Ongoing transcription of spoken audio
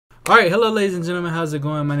Alright, hello ladies and gentlemen, how's it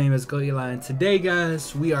going? My name is Go Eli, and today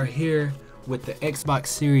guys, we are here with the Xbox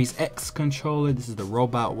Series X controller. This is the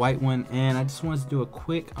robot white one, and I just wanted to do a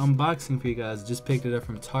quick unboxing for you guys. Just picked it up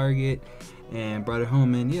from Target and brought it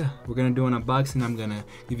home, and yeah, we're gonna do an unboxing. I'm gonna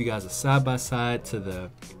give you guys a side-by-side to the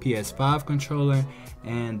PS5 controller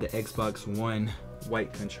and the Xbox One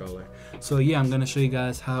white controller. So yeah, I'm gonna show you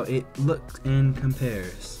guys how it looks and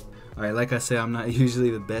compares. Alright, like I said, I'm not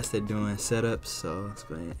usually the best at doing setups, so let's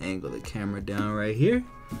go ahead and angle the camera down right here.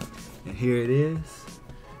 And here it is.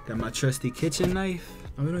 Got my trusty kitchen knife.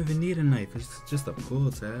 Oh, we don't even need a knife, it's just a pull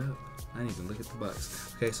tab. I didn't even look at the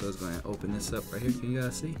box. Okay, so let's go ahead and open this up right here. Can you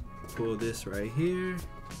guys see? Pull this right here.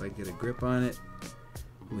 If I get a grip on it.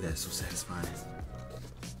 Ooh, that's so satisfying.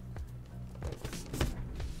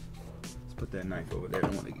 Let's put that knife over there. I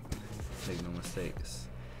don't want to make no mistakes.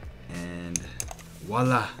 And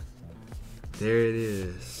voila! There it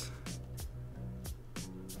is.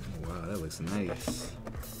 Oh, wow, that looks nice.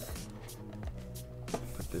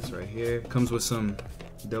 Put this right here. Comes with some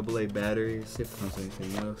AA batteries. See if it comes with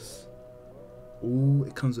anything else. Ooh,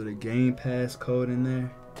 it comes with a Game Pass code in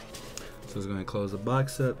there. So it's gonna close the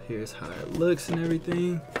box up. Here's how it looks and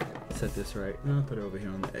everything. Set this right now. Put it over here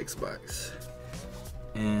on the Xbox.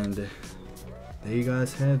 And there you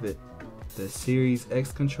guys have it. The Series X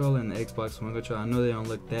controller and the Xbox One controller. I know they don't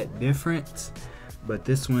look that different, but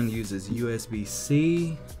this one uses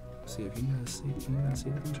USB-C. See if you guys see. Can you guys see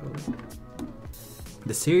the controller?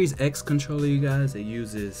 The Series X controller, you guys, it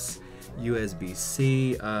uses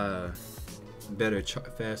USB-C. Better,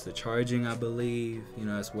 faster charging, I believe. You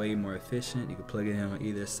know, it's way more efficient. You can plug it in on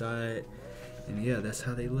either side, and yeah, that's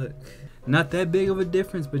how they look. Not that big of a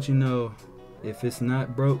difference, but you know, if it's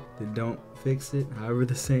not broke, then don't fix it, however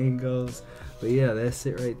the saying goes. But yeah, that's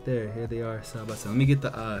it right there. Here they are side by side. Let me get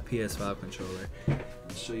the PS5 controller and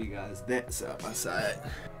show you guys that side by side.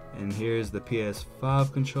 And here's the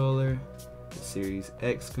PS5 controller, the Series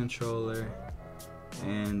X controller,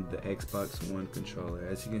 and the Xbox One controller.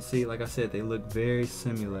 As you can see, like I said, they look very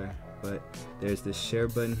similar, but there's this share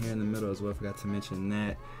button here in the middle as well. I forgot to mention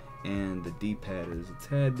that. And the D-pad is a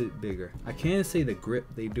tad bit bigger. I can say the grip,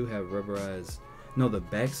 they do have rubberized. No, the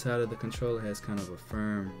back side of the controller has kind of a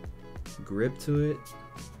firm grip to it,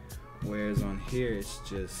 whereas on here it's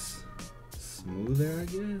just smoother, I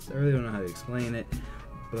guess. I really don't know how to explain it,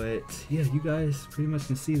 but yeah, you guys pretty much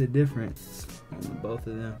can see the difference on both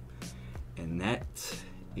of them, and that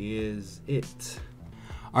is it.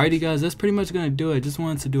 Alrighty guys, that's pretty much gonna do it. Just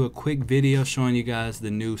wanted to do a quick video showing you guys the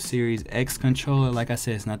new Series X controller. Like I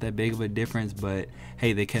said, it's not that big of a difference, but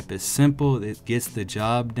hey, they kept it simple. It gets the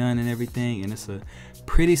job done and everything, and it's a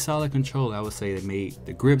pretty solid controller. I would say they made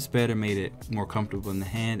the grips better, made it more comfortable in the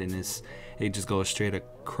hand, and it just goes straight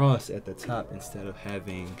across at the top instead of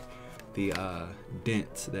having the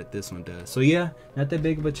dents that this one does. So yeah, not that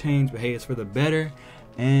big of a change, but hey, it's for the better.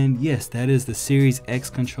 And yes, that is the Series X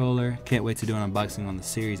controller. Can't wait to do an unboxing on the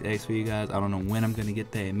Series X for you guys. I don't know when I'm gonna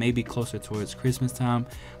get that. It may be closer towards Christmas time,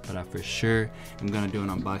 but I for sure am gonna do an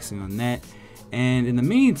unboxing on that. And in the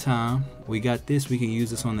meantime, we got this. We can use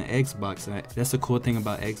this on the Xbox. That's the cool thing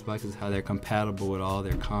about Xbox, is how they're compatible with all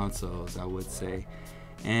their consoles, I would say.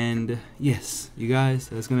 And yes, you guys,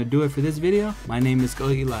 that's gonna do it for this video. My name is Go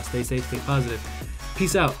Eli. Stay safe, stay positive.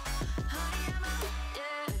 Peace out.